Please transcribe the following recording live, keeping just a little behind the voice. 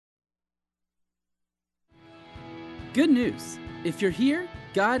Good news. If you're here,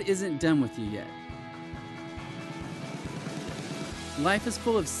 God isn't done with you yet. Life is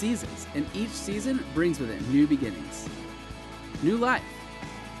full of seasons, and each season brings with it new beginnings. New life.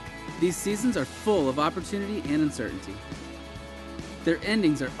 These seasons are full of opportunity and uncertainty. Their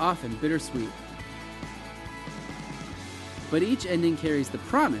endings are often bittersweet. But each ending carries the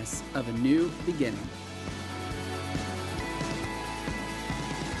promise of a new beginning.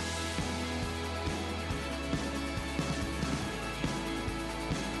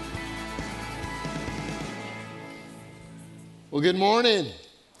 Well, good morning.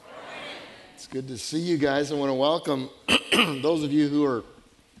 It's good to see you guys. I want to welcome those of you who are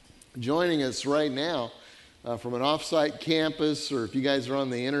joining us right now from an off-site campus, or if you guys are on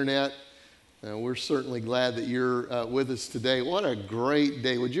the internet. We're certainly glad that you're with us today. What a great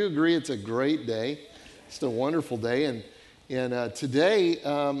day. Would you agree it's a great day? It's a wonderful day. And today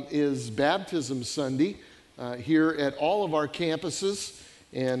is Baptism Sunday here at all of our campuses.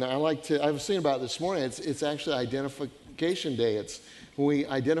 And I was thinking about it this morning. It's actually Identification Day. It's when we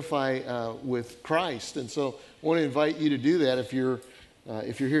identify with Christ. And so I want to invite you to do that. If you're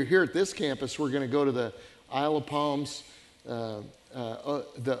here at this campus, we're going to go to the Isle of Palms,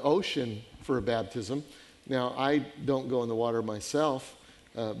 the ocean for a baptism. Now, I don't go in the water myself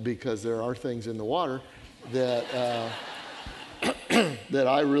because there are things in the water that that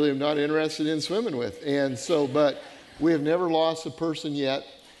I really am not interested in swimming with. And so, but we have never lost a person yet,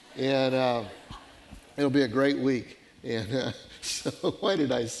 and it'll be a great week. And so, why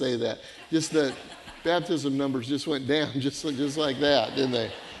did I say that? Just the baptism numbers just went down just like that, didn't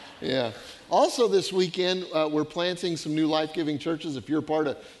they? Yeah. Also this weekend, we're planting some new life-giving churches. If you're part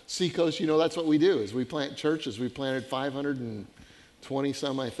of Seacoast, you know that's what we do, is we plant churches. We planted 520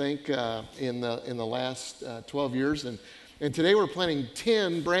 some, I think, in the last 12 years. And today we're planting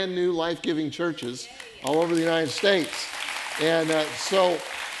 10 brand new life-giving churches all over the United States. And so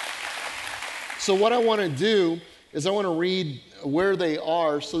what I want to do is I want to read where they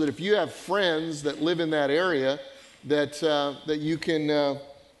are so that if you have friends that live in that area, that you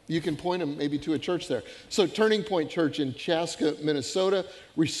can point them maybe to a church there. So Turning Point Church in Chaska, Minnesota,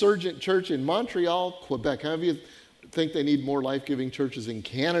 Resurgent Church in Montreal, Quebec. How many of you think they need more life-giving churches in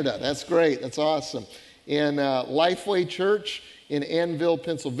Canada? That's great. That's awesome. And Lifeway Church in Annville,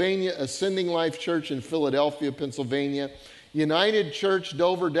 Pennsylvania, Ascending Life Church in Philadelphia, Pennsylvania, United Church,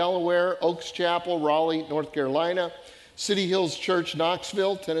 Dover, Delaware, Oaks Chapel, Raleigh, North Carolina, City Hills Church,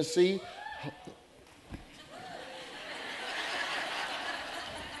 Knoxville, Tennessee.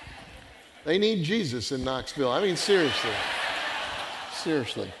 They need Jesus in Knoxville. I mean, seriously.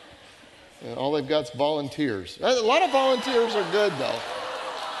 Seriously. And all they've got is volunteers. A lot of volunteers are good, though.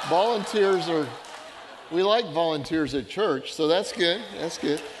 We like volunteers at church, so that's good. That's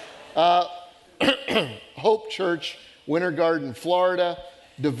good. Hope Church, Winter Garden, Florida,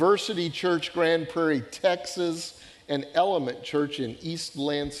 Diversity Church, Grand Prairie, Texas, and Element Church in East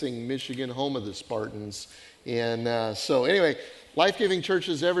Lansing, Michigan, home of the Spartans. And so anyway, life-giving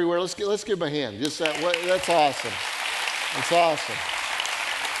churches everywhere. Let's give them a hand. That's awesome. That's awesome.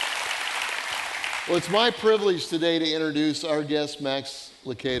 Well, it's my privilege today to introduce our guest, Max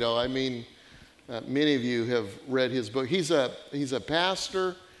Lucado. I mean, many of you have read his book. He's a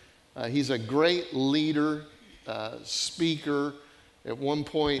pastor. He's a great leader, speaker. At one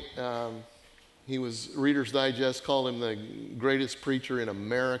point, Reader's Digest called him the greatest preacher in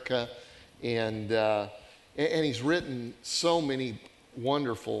America, and he's written so many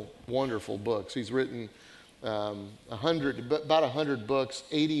wonderful, wonderful books. He's written about 100 books,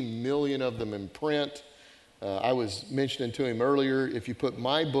 80 million of them in print. I was mentioning to him earlier, if you put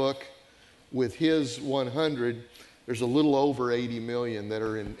my book with his 100, there's a little over 80 million that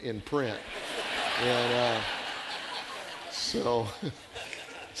are in print. And so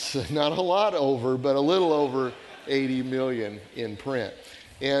not a lot over, but a little over 80 million in print.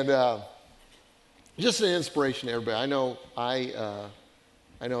 And just an inspiration to everybody. I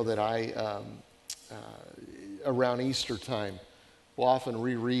know that around Easter time, will often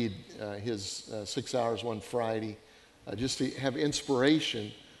reread his 6 Hours One Friday, just to have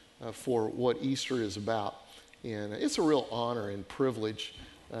inspiration for what Easter is about. And it's a real honor and privilege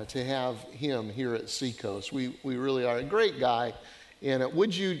to have him here at Seacoast. We really are. A great guy. And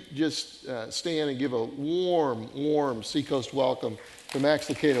would you just stand and give a warm Seacoast welcome to Max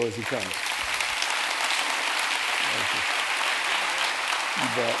Lucado as he comes. Thank you. You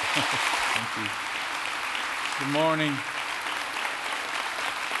bet. Thank you. Good morning.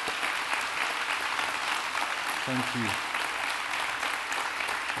 Thank you.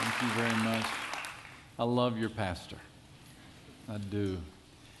 Thank you very much. I love your pastor. I do.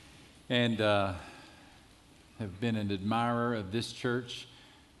 And have been an admirer of this church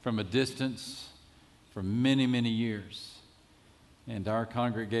from a distance for many, many years. And our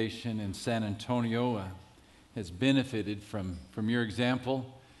congregation in San Antonio has benefited from your example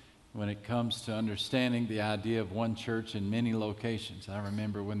when it comes to understanding the idea of one church in many locations. I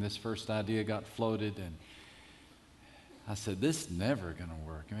remember when this first idea got floated, and I said, this is never going to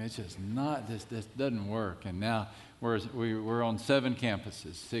work. I mean, it's just not, this doesn't work. And now we're on 7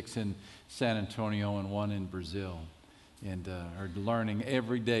 campuses, 6 in San Antonio and 1 in Brazil, and are learning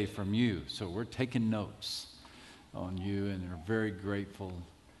every day from you. So we're taking notes on you, and are very grateful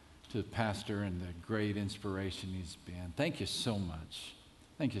to the pastor and the great inspiration he's been. Thank you so much.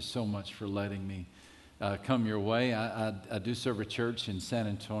 Thank you so much for letting me come your way. I do serve a church in San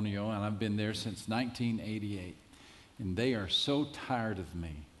Antonio, and I've been there since 1988. And they are so tired of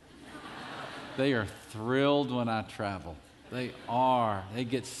me. They are thrilled when I travel. They are. They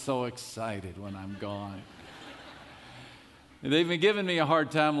get so excited when I'm gone. They've been giving me a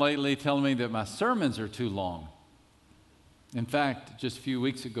hard time lately, telling me that my sermons are too long. In fact, just a few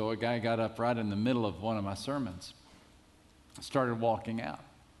weeks ago, a guy got up right in the middle of one of my sermons, started walking out.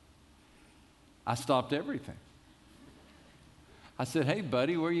 I stopped everything. I said, hey,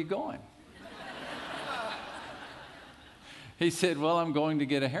 buddy, where are you going? He said, well, I'm going to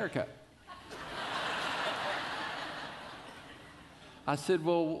get a haircut. I said,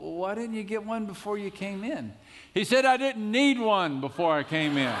 well, why didn't you get one before you came in? He said, I didn't need one before I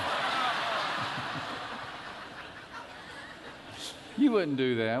came in. You wouldn't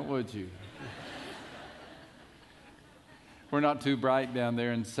do that, would you? We're not too bright down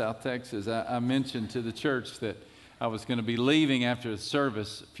there in South Texas. I mentioned to the church that I was going to be leaving after the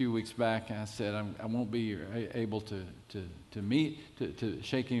service a few weeks back, and I said I won't be able to meet, to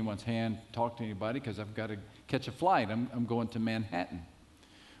shake anyone's hand, talk to anybody, because I've got to catch a flight. I'm going to Manhattan.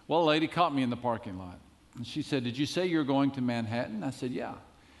 Well, a lady caught me in the parking lot, and she said, did you say you're going to Manhattan? I said, yeah.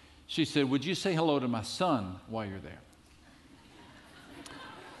 She said, would you say hello to my son while you're there?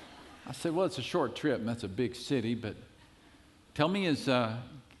 I said, well, it's a short trip, and that's a big city, but tell me his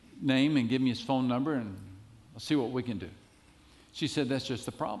name and give me his phone number, and I'll see what we can do. She said, that's just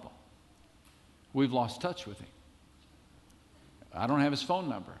the problem. We've lost touch with him. I don't have his phone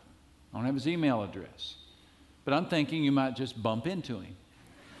number. I don't have his email address. But I'm thinking you might just bump into him.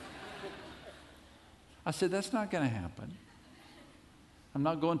 I said, that's not going to happen. I'm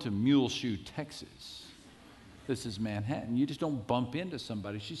not going to Muleshoe, Texas. This is Manhattan. You just don't bump into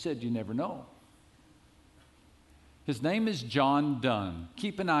somebody. She said, you never know. His name is John Dunn.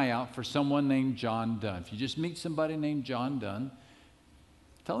 Keep an eye out for someone named John Dunn. If you just meet somebody named John Dunn,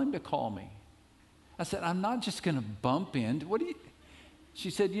 tell him to call me. I said, I'm not just going to bump into,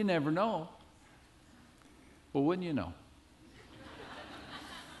 She said, you never know. Well, wouldn't you know?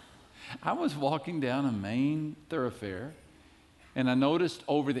 I was walking down a main thoroughfare, and I noticed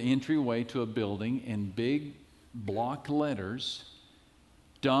over the entryway to a building in big block letters,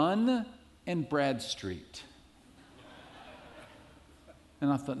 Dunn and Bradstreet.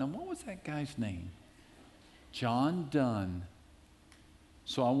 And I thought, now what was that guy's name? John Dunn.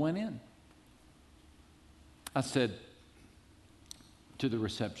 So I went in. I said to the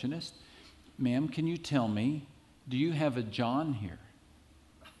receptionist, ma'am, can you tell me, do you have a John here?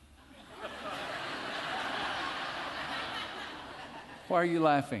 Why are you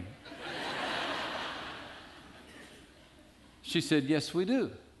laughing? She said, yes, we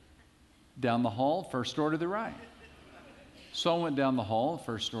do. Down the hall, first door to the right. So I went down the hall,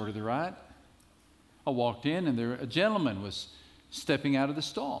 first door to the right. I walked in, and a gentleman was stepping out of the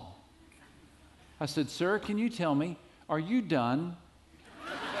stall. I said, sir, can you tell me, are you done?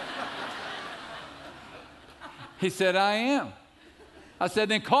 He said, I am. I said,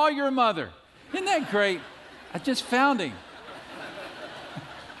 then call your mother. Isn't that great? I just found him.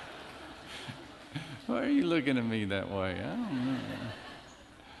 Why are you looking at me that way? I don't know.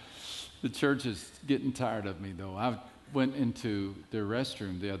 The church is getting tired of me, though. I went into the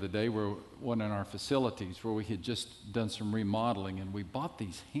restroom the other day, where one in our facilities, where we had just done some remodeling, and we bought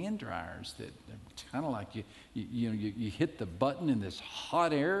these hand dryers that kind of like you hit the button, and this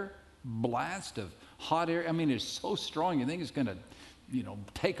hot air blast of hot air. I mean, it's so strong you think it's going to,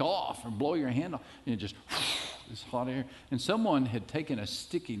 take off and blow your hand off, and it just this hot air. And someone had taken a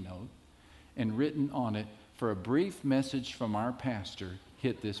sticky note and written on it, for a brief message from our pastor,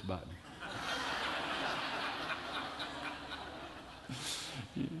 hit this button.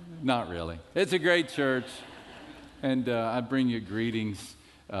 Not really. It's a great church, and I bring you greetings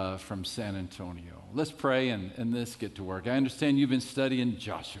from San Antonio. Let's pray and let's get to work. I understand you've been studying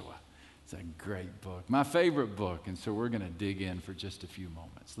Joshua. It's a great book, my favorite book, and so we're going to dig in for just a few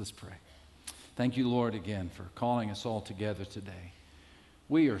moments. Let's pray. Thank you, Lord, again for calling us all together today.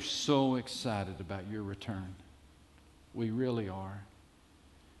 We are so excited about your return. We really are.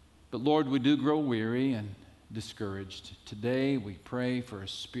 But Lord, we do grow weary and discouraged. Today we pray for a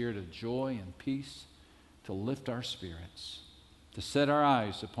spirit of joy and peace to lift our spirits, to set our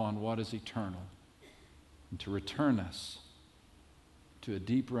eyes upon what is eternal, and to return us to a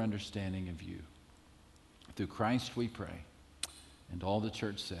deeper understanding of you. Through Christ we pray. And all the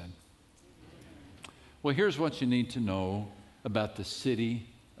church said. Well, here's what you need to know about the city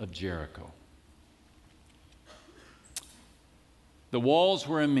of Jericho. The walls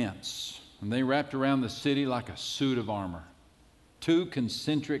were immense, and they wrapped around the city like a suit of armor. 2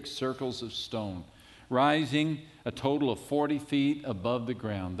 concentric circles of stone, rising a total of 40 feet above the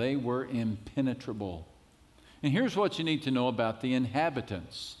ground. They were impenetrable. And here's what you need to know about the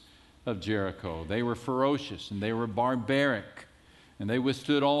inhabitants of Jericho. They were ferocious and they were barbaric, and they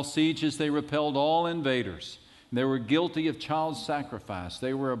withstood all sieges. They repelled all invaders. They were guilty of child sacrifice.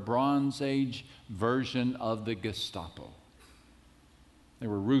 They were a Bronze Age version of the Gestapo. They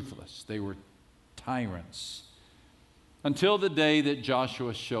were ruthless. They were tyrants. Until the day that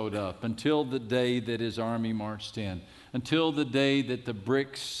Joshua showed up, until the day that his army marched in, until the day that the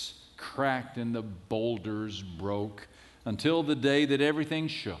bricks cracked and the boulders broke, until the day that everything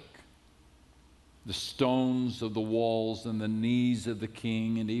shook. The stones of the walls and the knees of the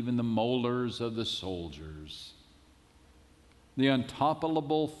king and even the molars of the soldiers. The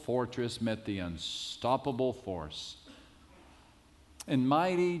untoppable fortress met the unstoppable force, and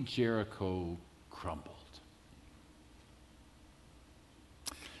mighty Jericho crumbled.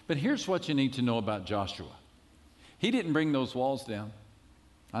 But here's what you need to know about Joshua. He didn't bring those walls down.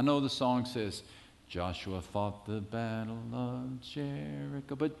 I know the song says, Joshua fought the battle of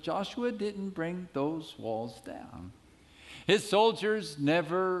Jericho, but Joshua didn't bring those walls down. His soldiers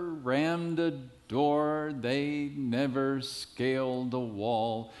never rammed a door. They never scaled a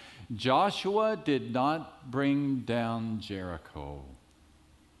wall. Joshua did not bring down Jericho.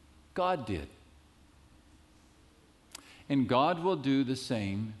 God did. And God will do the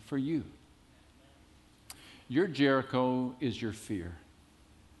same for you. Your Jericho is your fear.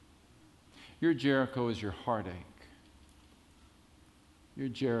 Your Jericho is your heartache. Your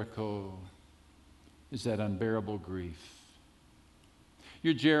Jericho is that unbearable grief.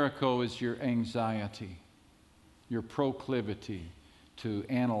 Your Jericho is your anxiety, your proclivity to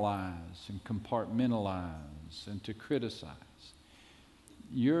analyze and compartmentalize and to criticize.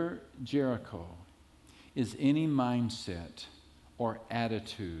 Your Jericho is any mindset or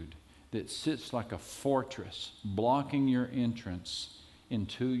attitude that sits like a fortress blocking your entrance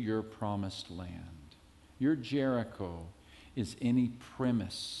into your promised land. Your Jericho is any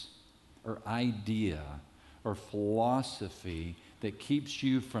premise or idea or philosophy that keeps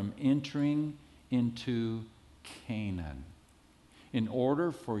you from entering into Canaan. In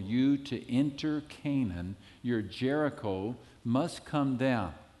order for you to enter Canaan, your Jericho must come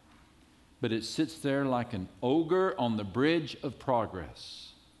down. But it sits there like an ogre on the bridge of progress.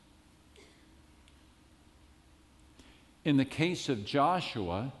 In the case of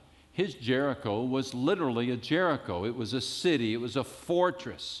Joshua, his Jericho was literally a Jericho. It was a city. It was a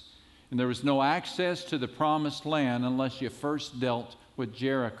fortress. And there was no access to the promised land unless you first dealt with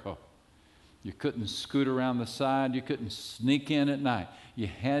Jericho. You couldn't scoot around the side. You couldn't sneak in at night. You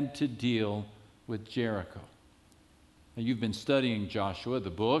had to deal with Jericho. Now, you've been studying Joshua,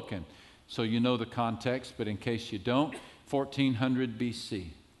 the book, and so you know the context, but in case you don't, 1400 BC.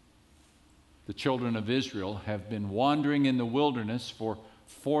 The children of Israel have been wandering in the wilderness for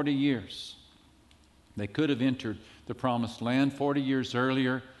 40 years. They could have entered the promised land 40 years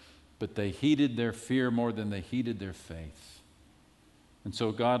earlier, but they heeded their fear more than they heeded their faith. And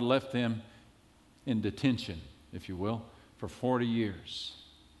so God left them in detention, if you will, for 40 years.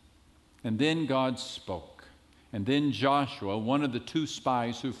 And then God spoke. And then Joshua, one of the 2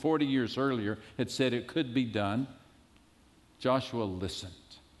 spies who 40 years earlier had said it could be done, Joshua listened.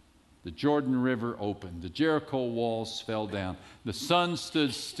 The Jordan River opened. The Jericho walls fell down. The sun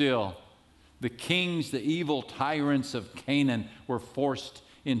stood still. The kings, the evil tyrants of Canaan, were forced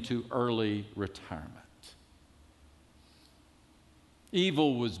into early retirement.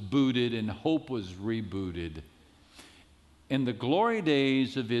 Evil was booted and hope was rebooted. And the glory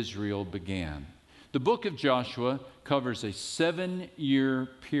days of Israel began. The book of Joshua covers a 7-year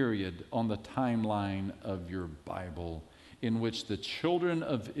period on the timeline of your Bible, in which the children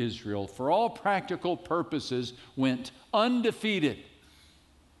of Israel, for all practical purposes, went undefeated.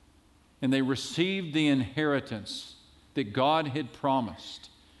 And they received the inheritance that God had promised.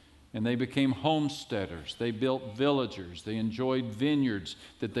 And they became homesteaders. They built villagers. They enjoyed vineyards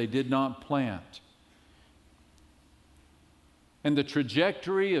that they did not plant. And the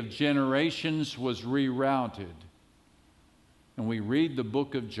trajectory of generations was rerouted. And we read the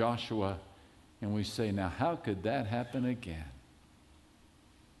book of Joshua and we say, now how could that happen again?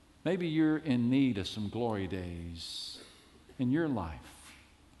 Maybe you're in need of some glory days in your life.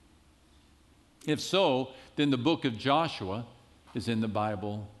 If so, then the book of Joshua is in the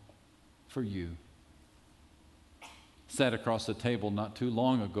Bible for you. Sat across the table not too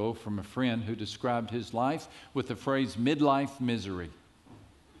long ago from a friend who described his life with the phrase midlife misery.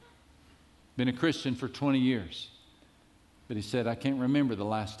 Been a Christian for 20 years. But he said, I can't remember the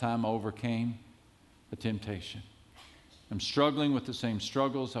last time I overcame a temptation. I'm struggling with the same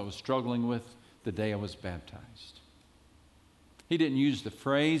struggles I was struggling with the day I was baptized. He didn't use the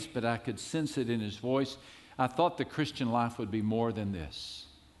phrase, but I could sense it in his voice. I thought the Christian life would be more than this.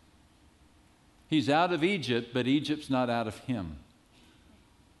 He's out of Egypt, but Egypt's not out of him.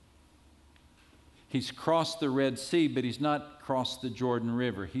 He's crossed the Red Sea, but he's not crossed the Jordan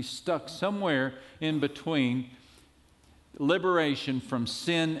River. He's stuck somewhere in between liberation from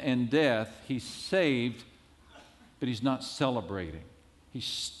sin and death. He's saved, but he's not celebrating. He's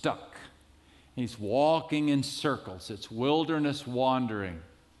stuck. He's walking in circles. It's wilderness wandering.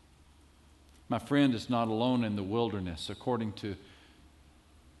 My friend is not alone in the wilderness. According to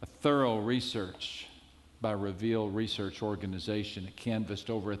a thorough research by Reveal Research Organization, it canvassed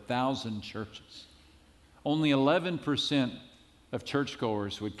over 1,000 churches. Only 11% of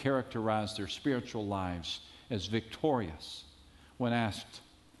churchgoers would characterize their spiritual lives as victorious. When asked,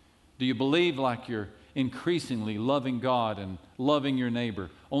 do you believe like you're increasingly loving God and loving your neighbor?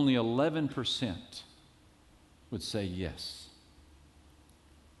 Only 11% would say yes.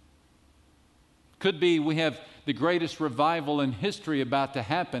 Could be we have the greatest revival in history about to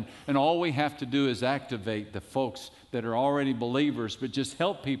happen, and all we have to do is activate the folks that are already believers, but just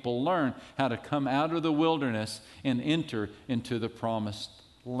help people learn how to come out of the wilderness and enter into the promised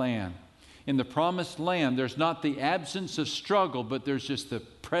land. In the promised land, there's not the absence of struggle, but there's just the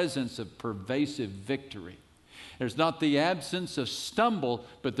presence of pervasive victory. There's not the absence of stumble,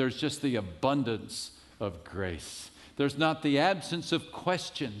 but there's just the abundance of grace. There's not the absence of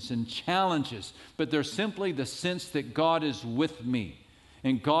questions and challenges, but there's simply the sense that God is with me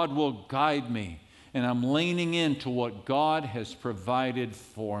and God will guide me, and I'm leaning into what God has provided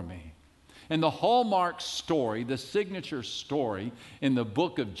for me. And the hallmark story, the signature story in the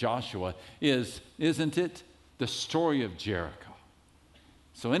book of Joshua is, isn't it, the story of Jericho.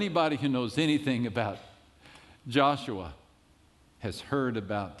 So anybody who knows anything about Joshua has heard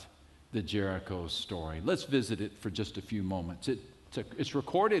about the Jericho story. Let's visit it for just a few moments. It's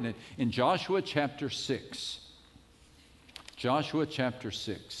recorded in Joshua chapter 6. Joshua chapter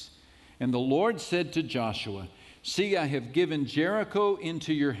 6. And the Lord said to Joshua, see, I have given Jericho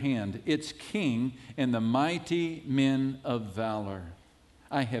into your hand, its king, and the mighty men of valor.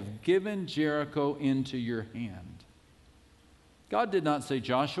 I have given Jericho into your hand. God did not say,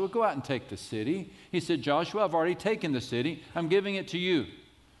 Joshua, go out and take the city. He said, Joshua, I've already taken the city. I'm giving it to you.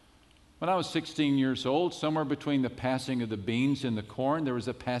 When I was 16 years old, somewhere between the passing of the beans and the corn, there was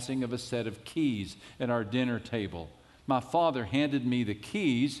a passing of a set of keys at our dinner table. My father handed me the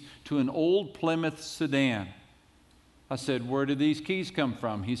keys to an old Plymouth sedan. I said, where did these keys come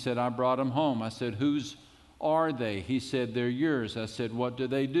from? He said, I brought them home. I said, whose are they? He said, they're yours. I said, what do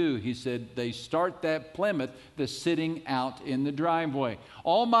they do? He said, they start that Plymouth that's sitting out in the driveway.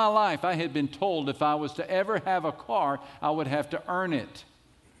 All my life I had been told if I was to ever have a car, I would have to earn it,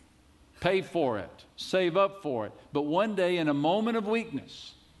 pay for it, save up for it. But one day, in a moment of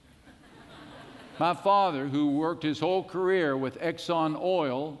weakness, my father, who worked his whole career with Exxon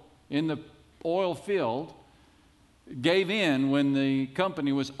Oil in the oil field, gave in when the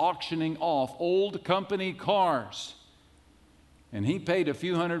company was auctioning off old company cars. And he paid a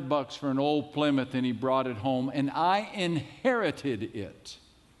few $100 for an old Plymouth, and he brought it home, and I inherited it.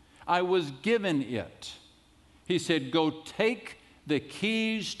 I was given it. He said, go take the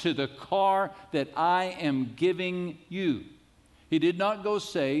keys to the car that I am giving you. He did not go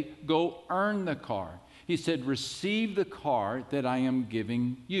say, go earn the car. He said, receive the car that I am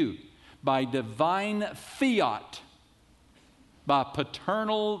giving you. By divine fiat, by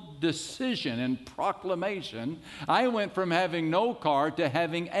paternal decision and proclamation, I went from having no car to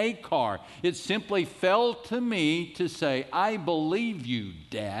having a car. It simply fell to me to say, I believe you,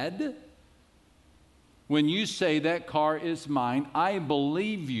 Dad. When you say that car is mine, I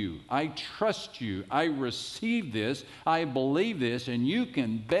believe you. I trust you. I receive this. I believe this. And you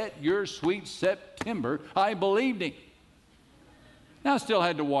can bet your sweet September I believed him. Now, I still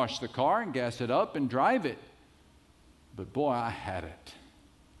had to wash the car and gas it up and drive it. But boy, I had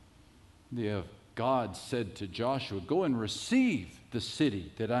it. God said to Joshua, go and receive the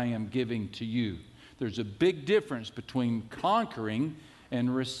city that I am giving to you. There's a big difference between conquering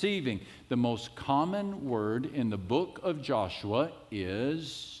and receiving. The most common word in the book of Joshua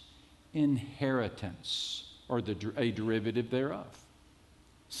is inheritance, or a derivative thereof.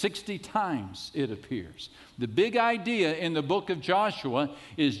 60 times it appears. The big idea in the book of Joshua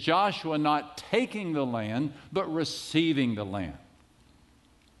is Joshua not taking the land, but receiving the land.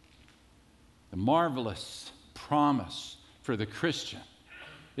 The marvelous promise for the Christian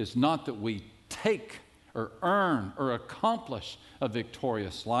is not that we take or earn or accomplish a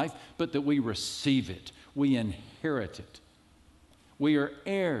victorious life, but that we receive it. We inherit it. We are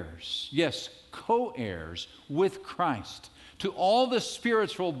heirs, yes, co-heirs with Christ to all the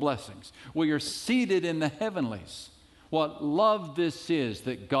spiritual blessings. We are seated in the heavenlies. What love this is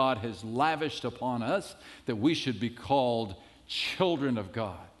that God has lavished upon us, that we should be called children of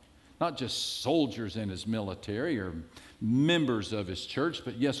God. Not just soldiers in his military or members of his church,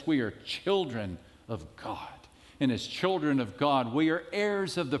 but yes, we are children of God. And as children of God, we are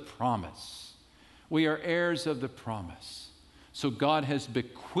heirs of the promise. We are heirs of the promise. So God has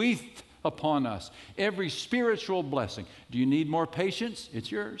bequeathed upon us every spiritual blessing. Do you need more patience?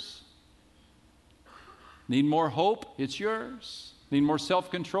 It's yours. Need more hope? It's yours. Need more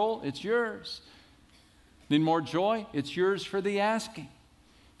self-control? It's yours. Need more joy? It's yours for the asking.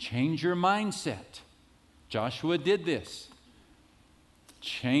 Change your mindset. Joshua did this.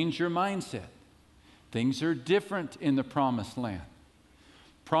 Change your mindset. Things are different in the Promised Land.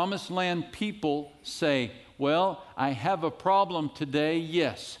 Promised Land people say, well, I have a problem today,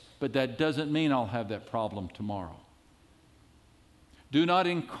 yes, but that doesn't mean I'll have that problem tomorrow. Do not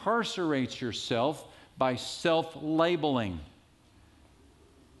incarcerate yourself by self-labeling.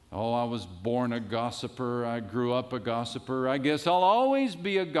 Oh, I was born a gossiper. I grew up a gossiper. I guess I'll always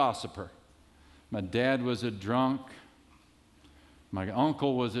be a gossiper. My dad was a drunk. My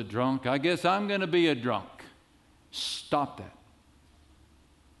uncle was a drunk. I guess I'm going to be a drunk. Stop that.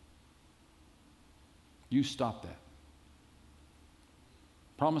 You stop that.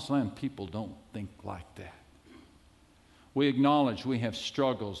 Promised Land people don't think like that. We acknowledge we have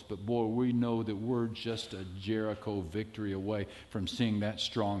struggles, but boy, we know that we're just a Jericho victory away from seeing that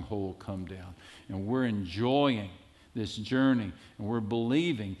stronghold come down. And we're enjoying this journey, and we're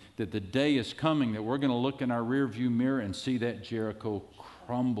believing that the day is coming that we're going to look in our rearview mirror and see that Jericho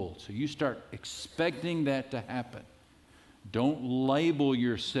crumble. So you start expecting that to happen. Don't label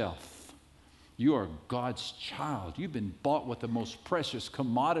yourself. You are God's child. You've been bought with the most precious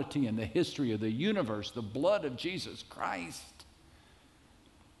commodity in the history of the universe, the blood of Jesus Christ.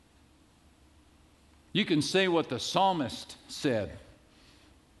 You can say what the psalmist said.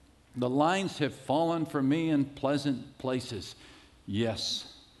 The lines have fallen for me in pleasant places.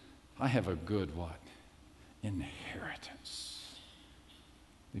 Yes, I have a good what? Inheritance.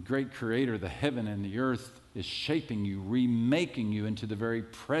 The great creator of the heaven and the earth is shaping you, remaking you into the very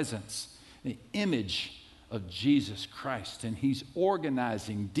presence, the image of Jesus Christ. And he's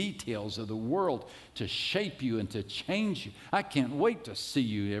organizing details of the world to shape you and to change you. I can't wait to see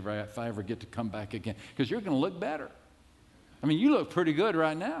you if I ever get to come back again, because you're going to look better. I mean, you look pretty good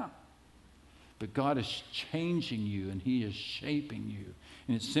right now. But God is changing you and he is shaping you.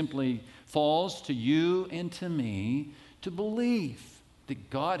 And it simply falls to you and to me to believe that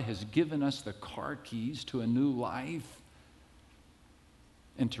God has given us the car keys to a new life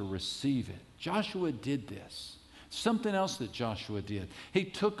and to receive it. Joshua did this. Something else that Joshua did. He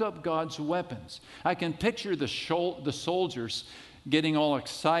took up God's weapons. I can picture the soldiers getting all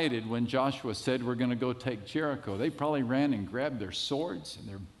excited when Joshua said, we're going to go take Jericho. They probably ran and grabbed their swords and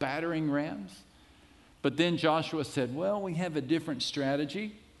their battering rams. But then Joshua said, well, we have a different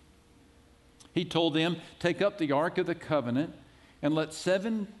strategy. He told them, take up the Ark of the Covenant and let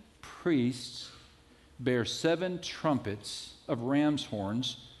 7 priests bear 7 trumpets of ram's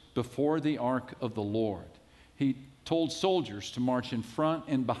horns before the ark of the Lord. He told soldiers to march in front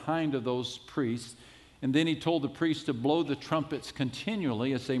and behind of those priests, and then he told the priests to blow the trumpets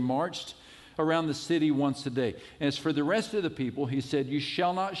continually as they marched around the city once a day. As for the rest of the people, he said, you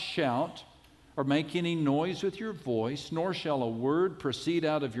shall not shout or make any noise with your voice, nor shall a word proceed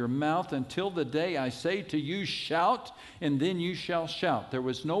out of your mouth until the day I say to you, shout, and then you shall shout. There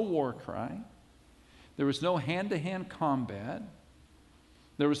was no war cry. There was no hand-to-hand combat.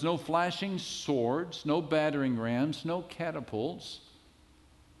 There was no flashing swords, no battering rams, no catapults.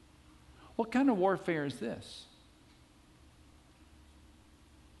 What kind of warfare is this?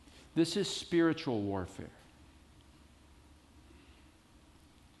 This is spiritual warfare.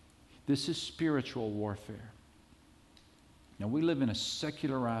 This is spiritual warfare. Now, we live in a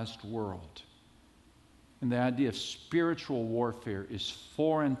secularized world, and the idea of spiritual warfare is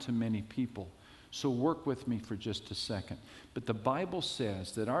foreign to many people. So work with me for just a second. But the Bible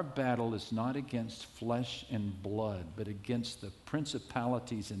says that our battle is not against flesh and blood, but against the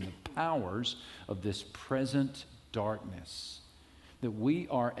principalities and the powers of this present darkness. That we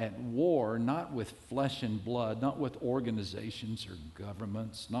are at war not with flesh and blood, not with organizations or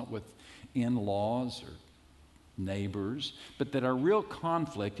governments, not with in-laws or neighbors, but that our real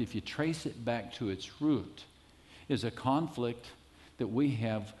conflict, if you trace it back to its root, is a conflict that we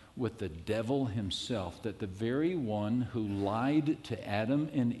have with the devil himself, that the very one who lied to Adam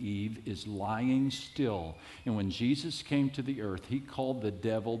and Eve is lying still. And when Jesus came to the earth, he called the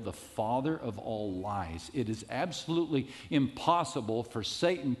devil the father of all lies. It is absolutely impossible for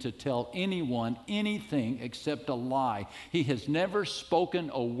Satan to tell anyone anything except a lie. He has never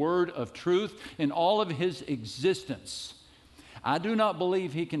spoken a word of truth in all of his existence. I do not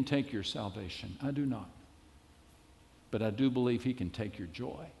believe he can take your salvation. I do not. But I do believe he can take your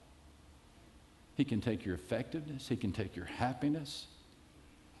joy. He can take your effectiveness. He can take your happiness.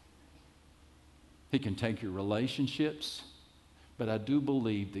 He can take your relationships. But I do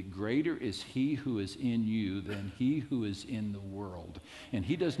believe that greater is he who is in you than he who is in the world. And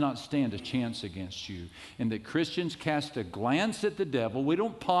he does not stand a chance against you. And that Christians cast a glance at the devil. We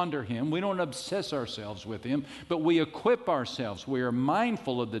don't ponder him. We don't obsess ourselves with him. But we equip ourselves. We are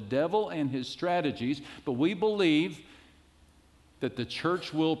mindful of the devil and his strategies. But we believe that the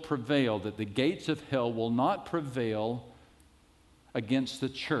church will prevail, that the gates of hell will not prevail against the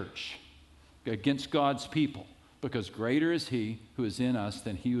church, against God's people, because greater is he who is in us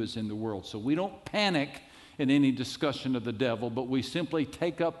than he who is in the world. So we don't panic in any discussion of the devil, but we simply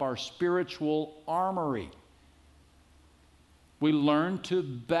take up our spiritual armory. We learn to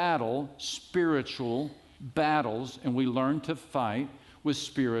battle spiritual battles, and we learn to fight with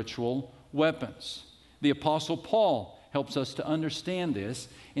spiritual weapons. The Apostle Paul helps us to understand this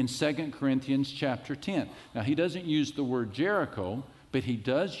in 2 Corinthians chapter 10. Now, he doesn't use the word Jericho, but he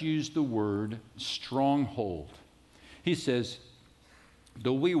does use the word stronghold. He says,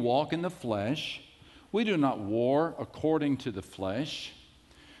 though we walk in the flesh, we do not war according to the flesh,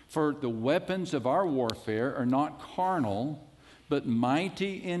 for the weapons of our warfare are not carnal, but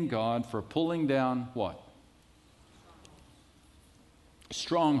mighty in God for pulling down what?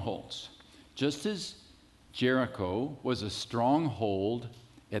 Strongholds. Just as Jericho was a stronghold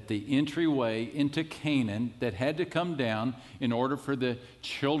at the entryway into Canaan that had to come down in order for the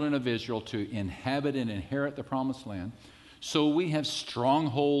children of Israel to inhabit and inherit the promised land. So we have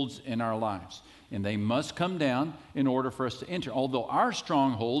strongholds in our lives, and they must come down in order for us to enter. Although our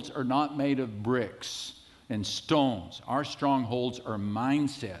strongholds are not made of bricks and stones, our strongholds are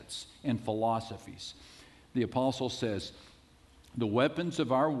mindsets and philosophies. The apostle says, the weapons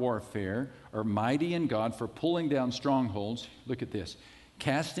of our warfare are mighty in God for pulling down strongholds. Look at this.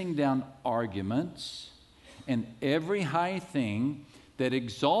 Casting down arguments and every high thing that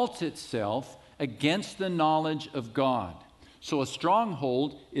exalts itself against the knowledge of God. So a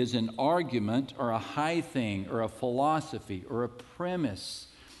stronghold is an argument or a high thing or a philosophy or a premise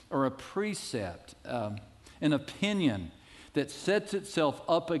or a precept, an opinion that sets itself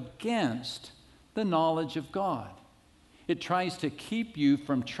up against the knowledge of God. It tries to keep you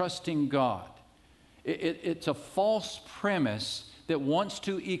from trusting God. It's a false premise that wants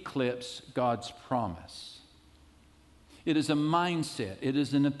to eclipse God's promise. It is a mindset. It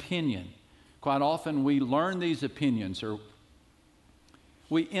is an opinion. Quite often we learn these opinions, or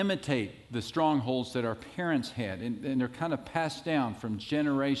we imitate the strongholds that our parents had, and they're kind of passed down from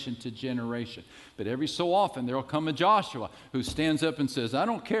generation to generation. But every so often there will come a Joshua who stands up and says, I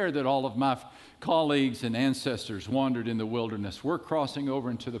don't care that all of my colleagues and ancestors wandered in the wilderness. We're crossing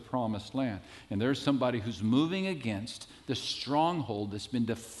over into the promised land. And there's somebody who's moving against the stronghold that's been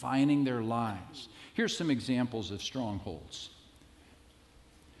defining their lives. Here's some examples of strongholds.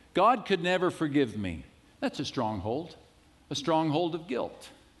 God could never forgive me. That's a stronghold of guilt.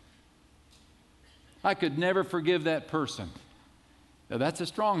 I could never forgive that person. Now, that's a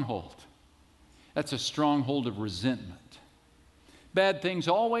stronghold. That's a stronghold of resentment. Bad things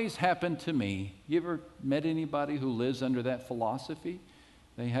always happen to me. You ever met anybody who lives under that philosophy?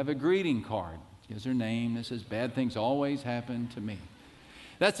 They have a greeting card. It gives their name that says, bad things always happen to me.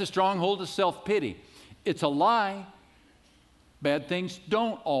 That's a stronghold of self-pity. It's a lie. Bad things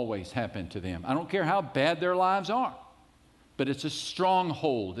don't always happen to them. I don't care how bad their lives are. But it's a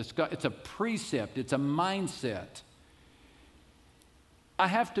stronghold. It's a precept. It's a mindset. I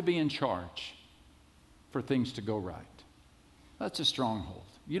have to be in charge for things to go right. That's a stronghold.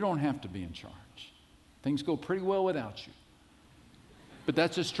 You don't have to be in charge. Things go pretty well without you. But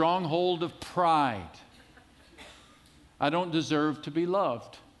that's a stronghold of pride. I don't deserve to be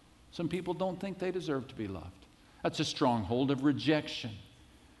loved. Some people don't think they deserve to be loved. That's a stronghold of rejection.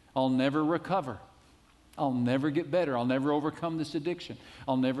 I'll never recover. I'll never get better. I'll never overcome this addiction.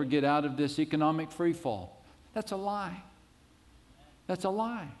 I'll never get out of this economic free fall. That's a lie. That's a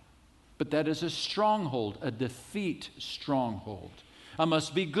lie. But that is a stronghold, a defeat stronghold. I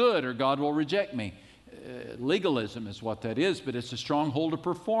must be good or God will reject me. Legalism is what that is, but it's a stronghold of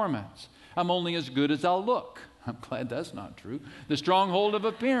performance. I'm only as good as I'll look. I'm glad that's not true. The stronghold of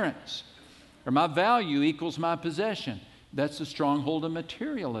appearance, or my value equals my possession. That's the stronghold of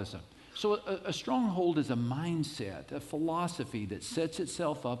materialism. So a stronghold is a mindset, a philosophy that sets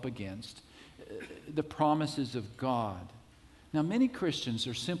itself up against the promises of God. Now, many Christians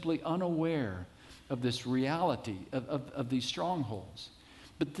are simply unaware of this reality, of these strongholds.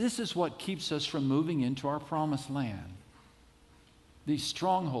 But this is what keeps us from moving into our promised land. These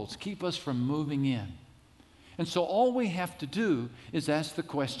strongholds keep us from moving in. And so all we have to do is ask the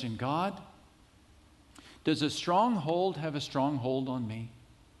question, God, does a stronghold have a stronghold on me?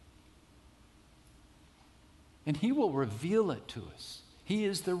 And He will reveal it to us. He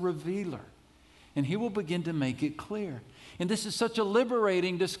is the revealer. And He will begin to make it clear. And this is such a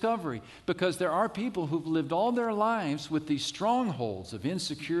liberating discovery because there are people who've lived all their lives with these strongholds of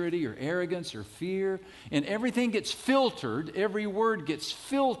insecurity or arrogance or fear, and everything gets filtered, every word gets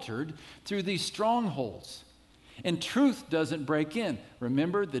filtered through these strongholds. And truth doesn't break in.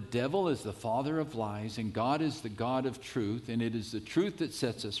 Remember, the devil is the father of lies, and God is the God of truth, and it is the truth that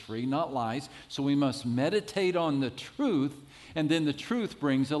sets us free, not lies. So we must meditate on the truth, and then the truth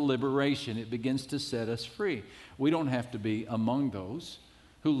brings a liberation. It begins to set us free. We don't have to be among those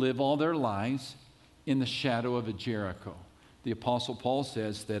who live all their lives in the shadow of a Jericho. The Apostle Paul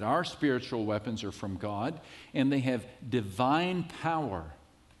says that our spiritual weapons are from God, and they have divine power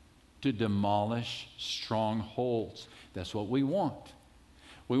to demolish strongholds. That's what we want.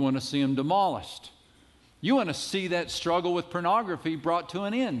 We want to see them demolished. You want to see that struggle with pornography brought to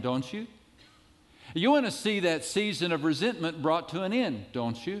an end, don't you? You want to see that season of resentment brought to an end,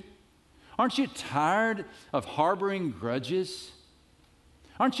 don't you? Aren't you tired of harboring grudges?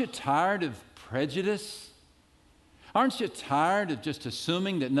 Aren't you tired of prejudice? Aren't you tired of just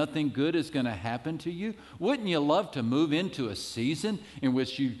assuming that nothing good is going to happen to you? Wouldn't you love to move into a season in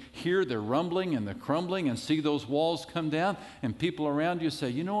which you hear the rumbling and the crumbling and see those walls come down and people around you say,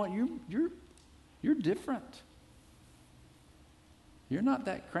 you know what, you're different. You're not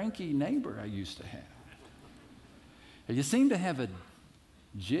that cranky neighbor I used to have. You seem to have a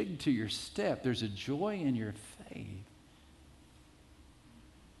jig to your step. There's a joy in your faith.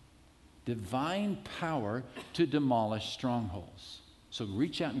 Divine power to demolish strongholds. So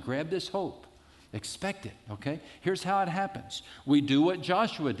reach out and grab this hope. Expect it, okay? Here's how it happens. We do what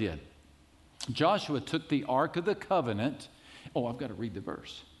Joshua did. Joshua took the Ark of the Covenant. Oh, I've got to read the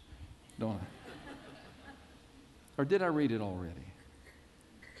verse, don't I? Or did I read it already?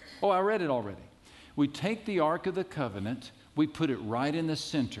 Oh, I read it already. We take the Ark of the Covenant, we put it right in the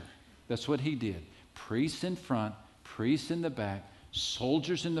center. That's what he did. Priests in front, priests in the back,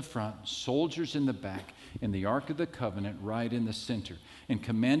 soldiers in the front, soldiers in the back, and the Ark of the Covenant right in the center, and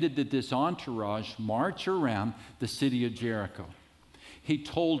commanded that this entourage march around the city of Jericho. He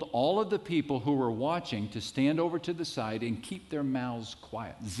told all of the people who were watching to stand over to the side and keep their mouths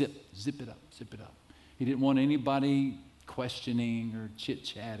quiet. Zip it up, zip it up. He didn't want anybody questioning or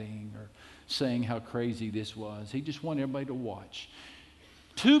chit-chatting or saying how crazy this was. He just wanted everybody to watch.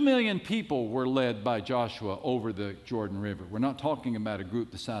 2 million people were led by Joshua over the Jordan River. We're not talking about a group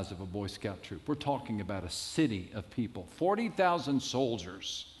the size of a Boy Scout troop. We're talking about a city of people. 40,000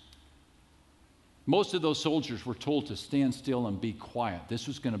 soldiers. Most of those soldiers were told to stand still and be quiet. This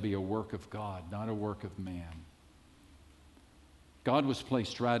was going to be a work of God, not a work of man. God was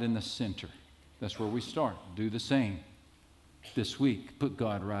placed right in the center. That's where we start. Do the same this week. Put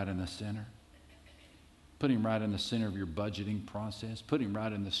God right in the center. Put Him right in the center of your budgeting process. Put Him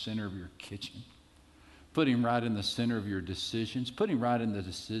right in the center of your kitchen. Put Him right in the center of your decisions. Put Him right in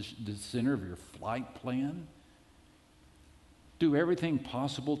the center of your flight plan. Do everything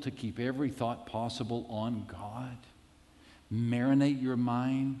possible to keep every thought possible on God. Marinate your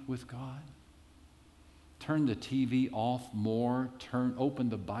mind with God. Turn the TV off more.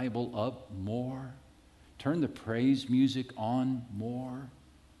 Open the Bible up more. Turn the praise music on more.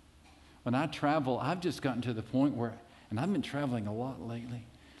 When I travel, I've just gotten to the point where, and I've been traveling a lot lately,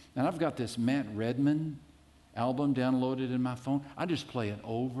 and I've got this Matt Redman album downloaded in my phone. I just play it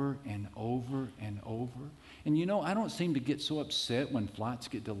over and over and over. And you know, I don't seem to get so upset when flights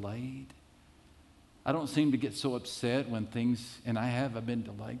get delayed. I don't seem to get so upset when things, and I've been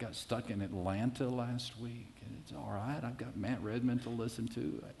delayed, got stuck in Atlanta last week, and it's all right. I've got Matt Redmond to listen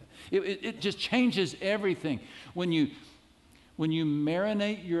to. It just changes everything. When you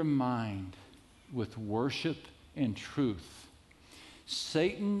marinate your mind with worship and truth,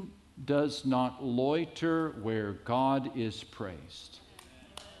 Satan does not loiter where God is praised.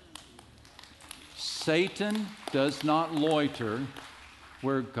 Satan does not loiter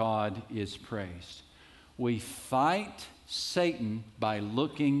where God is praised. We fight Satan by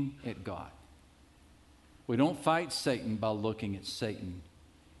looking at God. We don't fight Satan by looking at Satan.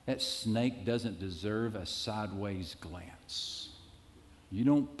 That snake doesn't deserve a sideways glance. You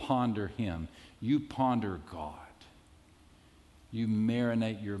don't ponder him. You ponder God. You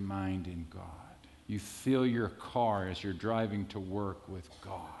marinate your mind in God. You fill your car as you're driving to work with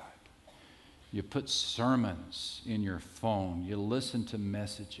God. You put sermons in your phone. You listen to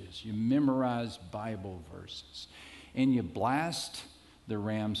messages. You memorize Bible verses. And you blast the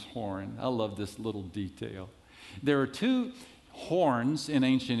ram's horn. I love this little detail. There are two horns in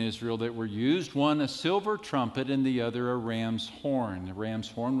ancient Israel that were used. One, a silver trumpet, and the other, a ram's horn. The ram's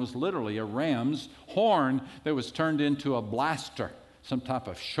horn was literally a ram's horn that was turned into a blaster, some type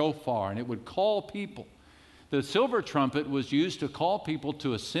of shofar, and it would call people. The silver trumpet was used to call people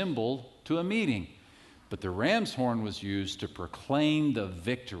to assemble to a meeting, but the ram's horn was used to proclaim the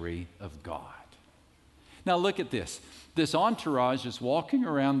victory of God. Now look at this. This entourage is walking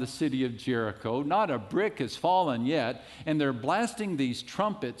around the city of Jericho. Not a brick has fallen yet, and they're blasting these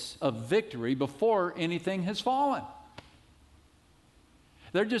trumpets of victory before anything has fallen.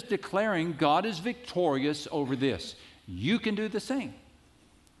 They're just declaring God is victorious over this. You can do the same.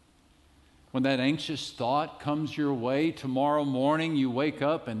 When that anxious thought comes your way tomorrow morning, you wake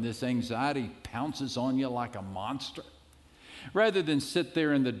up and this anxiety pounces on you like a monster. Rather than sit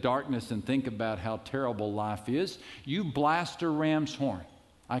there in the darkness and think about how terrible life is, you blast a ram's horn.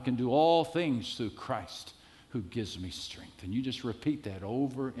 I can do all things through Christ who gives me strength. And you just repeat that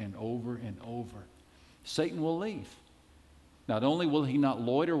over and over and over. Satan will leave. Not only will he not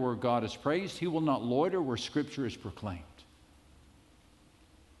loiter where God is praised, he will not loiter where Scripture is proclaimed.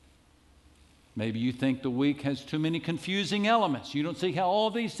 Maybe you think the week has too many confusing elements. You don't see how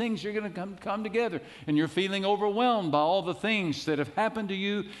all these things are going to come together. And you're feeling overwhelmed by all the things that have happened to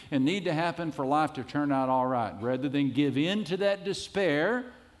you and need to happen for life to turn out all right. Rather than give in to that despair,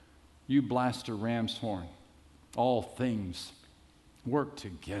 you blast a ram's horn. All things work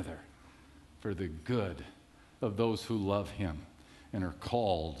together for the good of those who love him and are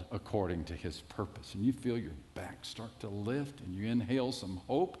called according to his purpose. And you feel your back start to lift, and you inhale some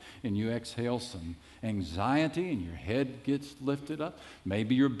hope, and you exhale some anxiety, and your head gets lifted up.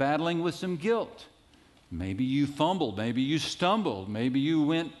 Maybe you're battling with some guilt. Maybe you fumbled. Maybe you stumbled. Maybe you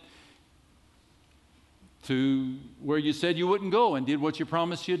went to where you said you wouldn't go and did what you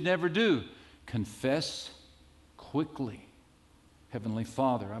promised you'd never do. Confess quickly. Heavenly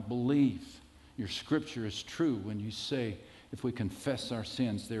Father, I believe your Scripture is true when you say, if we confess our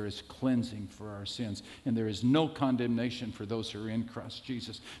sins, there is cleansing for our sins, and there is no condemnation for those who are in Christ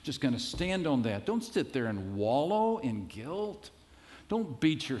Jesus. Just going to stand on that. Don't sit there and wallow in guilt. Don't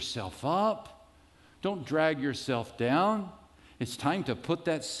beat yourself up. Don't drag yourself down. It's time to put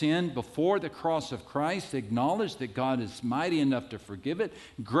that sin before the cross of Christ. Acknowledge that God is mighty enough to forgive it.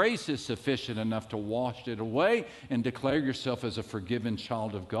 Grace is sufficient enough to wash it away, and declare yourself as a forgiven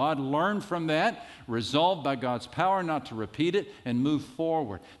child of God. Learn from that. Resolve by God's power not to repeat it, and move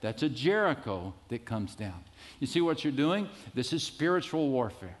forward. That's a Jericho that comes down. You see what you're doing? This is spiritual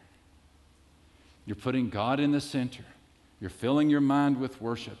warfare. You're putting God in the center. You're filling your mind with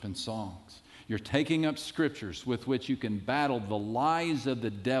worship and songs. You're taking up scriptures with which you can battle the lies of the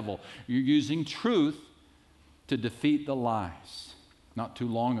devil. You're using truth to defeat the lies. Not too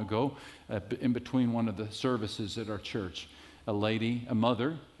long ago, in between one of the services at our church, a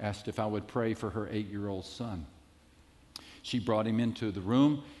mother, asked if I would pray for her 8-year-old son. She brought him into the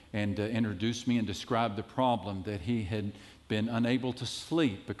room and introduced me and described the problem that he had been unable to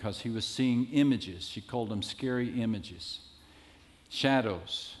sleep because he was seeing images. She called them scary images,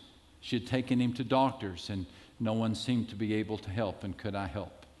 shadows. She had taken him to doctors, and no one seemed to be able to help, and could I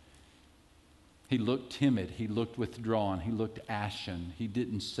help? He looked timid. He looked withdrawn. He looked ashen. He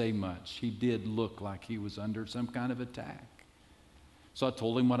didn't say much. He did look like he was under some kind of attack. So I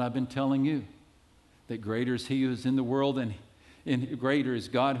told him what I've been telling you, that greater is he who is in the world, and greater is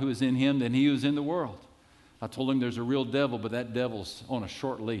God who is in him than he who is in the world. I told him there's a real devil, but that devil's on a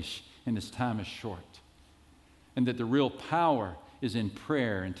short leash, and his time is short. And that the real power is in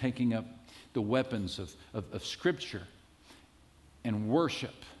prayer and taking up the weapons of Scripture and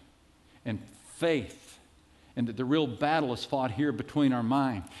worship and faith, and that the real battle is fought here between our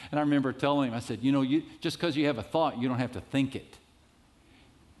mind. And I remember telling him, I said, just because you have a thought, you don't have to think it.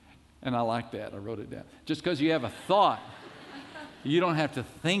 And I like that. I wrote it down. Just because you have a thought, you don't have to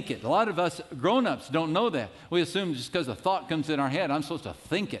think it. A lot of us grown-ups don't know that. We assume just because a thought comes in our head, I'm supposed to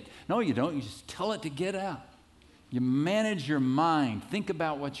think it. No, you don't. You just tell it to get out. You manage your mind. Think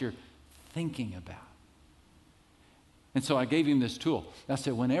about what you're thinking about. And so I gave him this tool. I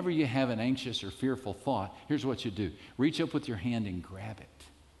said, whenever you have an anxious or fearful thought, here's what you do. Reach up with your hand and grab it.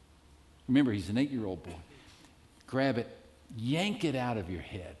 Remember, he's an 8-year-old boy. Grab it, yank it out of your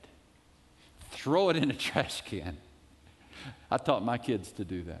head. Throw it in a trash can. I taught my kids to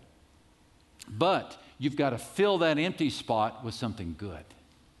do that. But you've got to fill that empty spot with something good.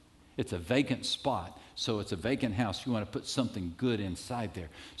 It's a vacant spot, so it's a vacant house. You want to put something good inside there.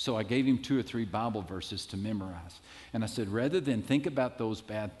 So I gave him 2 or 3 Bible verses to memorize. And I said, rather than think about those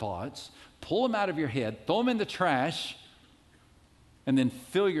bad thoughts, pull them out of your head, throw them in the trash, and then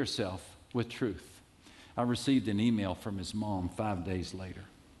fill yourself with truth. I received an email from his mom 5 days later.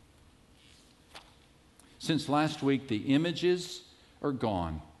 Since last week, the images are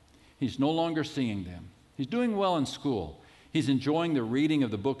gone. He's no longer seeing them. He's doing well in school. He's enjoying the reading of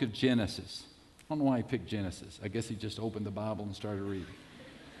the book of Genesis. I don't know why he picked Genesis. I guess he just opened the Bible and started reading.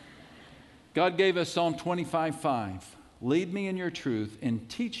 God gave us Psalm 25:5. Lead me in your truth and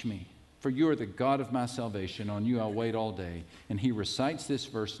teach me, for you are the God of my salvation. On you I'll wait all day. And he recites this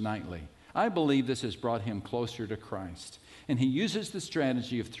verse nightly. I believe this has brought him closer to Christ. And he uses the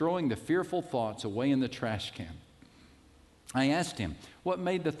strategy of throwing the fearful thoughts away in the trash can. I asked him, what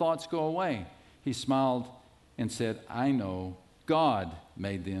made the thoughts go away? He smiled and said, I know God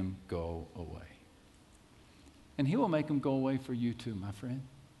made them go away. And he will make them go away for you too, my friend.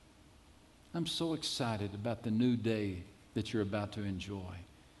 I'm so excited about the new day that you're about to enjoy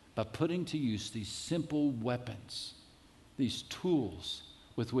by putting to use these simple weapons, these tools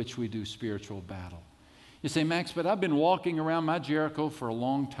with which we do spiritual battle. You say, Max, but I've been walking around my Jericho for a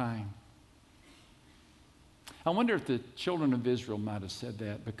long time. I wonder if the children of Israel might have said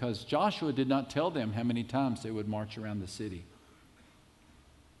that, because Joshua did not tell them how many times they would march around the city.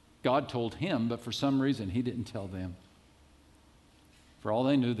 God told him, but for some reason he didn't tell them. For all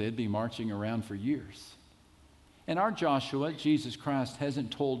they knew, they'd be marching around for years. And our Joshua, Jesus Christ,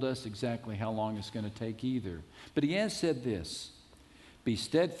 hasn't told us exactly how long it's going to take either. But he has said this, be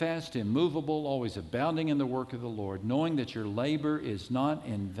steadfast, immovable, always abounding in the work of the Lord, knowing that your labor is not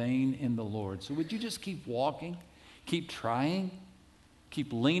in vain in the Lord. So would you just keep walking, keep trying,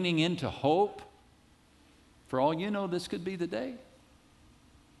 keep leaning into hope? For all you know, this could be the day.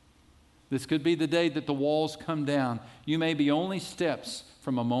 This could be the day that the walls come down. You may be only steps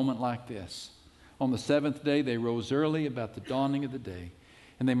from a moment like this. On the 7th day, they rose early about the dawning of the day,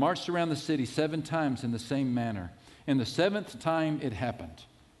 and they marched around the city 7 times in the same manner. And the 7th time it happened,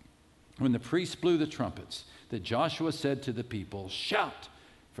 when the priests blew the trumpets, that Joshua said to the people, shout,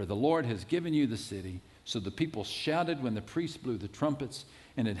 for the Lord has given you the city. So the people shouted when the priests blew the trumpets,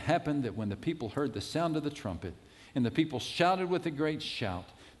 and it happened that when the people heard the sound of the trumpet, and the people shouted with a great shout,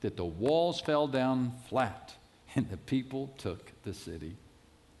 that the walls fell down flat, and the people took the city.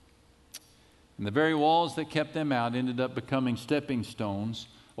 And the very walls that kept them out ended up becoming stepping stones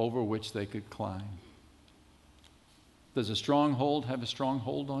over which they could climb. Does a stronghold have a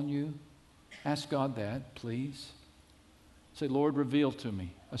stronghold on you? Ask God that, please. Say, Lord, reveal to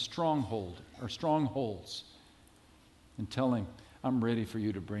me a stronghold or strongholds, and tell him, I'm ready for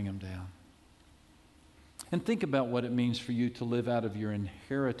you to bring them down. And think about what it means for you to live out of your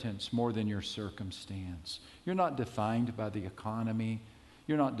inheritance more than your circumstance. You're not defined by the economy.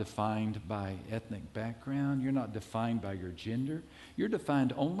 You're not defined by ethnic background. You're not defined by your gender. You're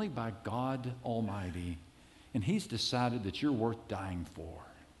defined only by God Almighty. And he's decided that you're worth dying for.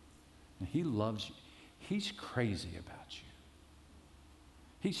 And he loves you. He's crazy about you.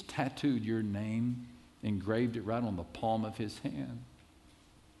 He's tattooed your name, engraved it right on the palm of his hand.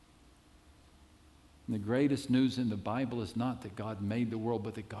 And the greatest news in the Bible is not that God made the world,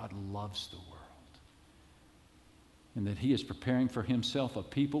 but that God loves the world. And that he is preparing for himself a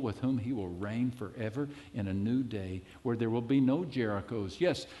people with whom he will reign forever in a new day where there will be no Jerichos.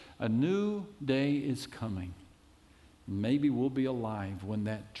 Yes, a new day is coming. Maybe we'll be alive when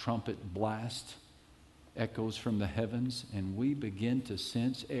that trumpet blast echoes from the heavens and we begin to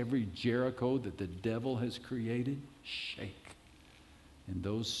sense every Jericho that the devil has created shake. And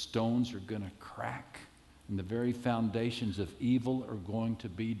those stones are going to crack, and the very foundations of evil are going to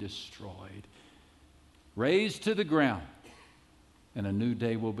be destroyed. Razed to the ground, and a new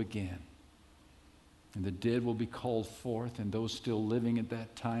day will begin. And the dead will be called forth, and those still living at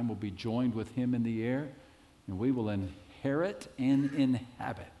that time will be joined with him in the air, and we will inherit and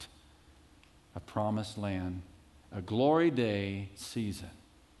inhabit a promised land, a glory day season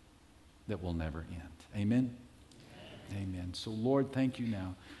that will never end. Amen? Amen. So, Lord, thank you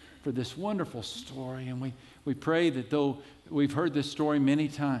now for this wonderful story, and we pray that though we've heard this story many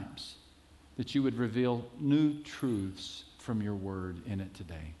times, that you would reveal new truths from your word in it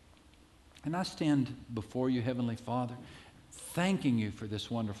today. And I stand before you, Heavenly Father, thanking you for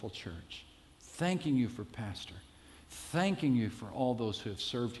this wonderful church, thanking you for Pastor, thanking you for all those who have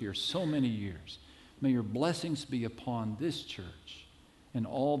served here so many years. May your blessings be upon this church and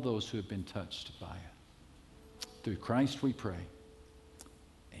all those who have been touched by it. Through Christ we pray.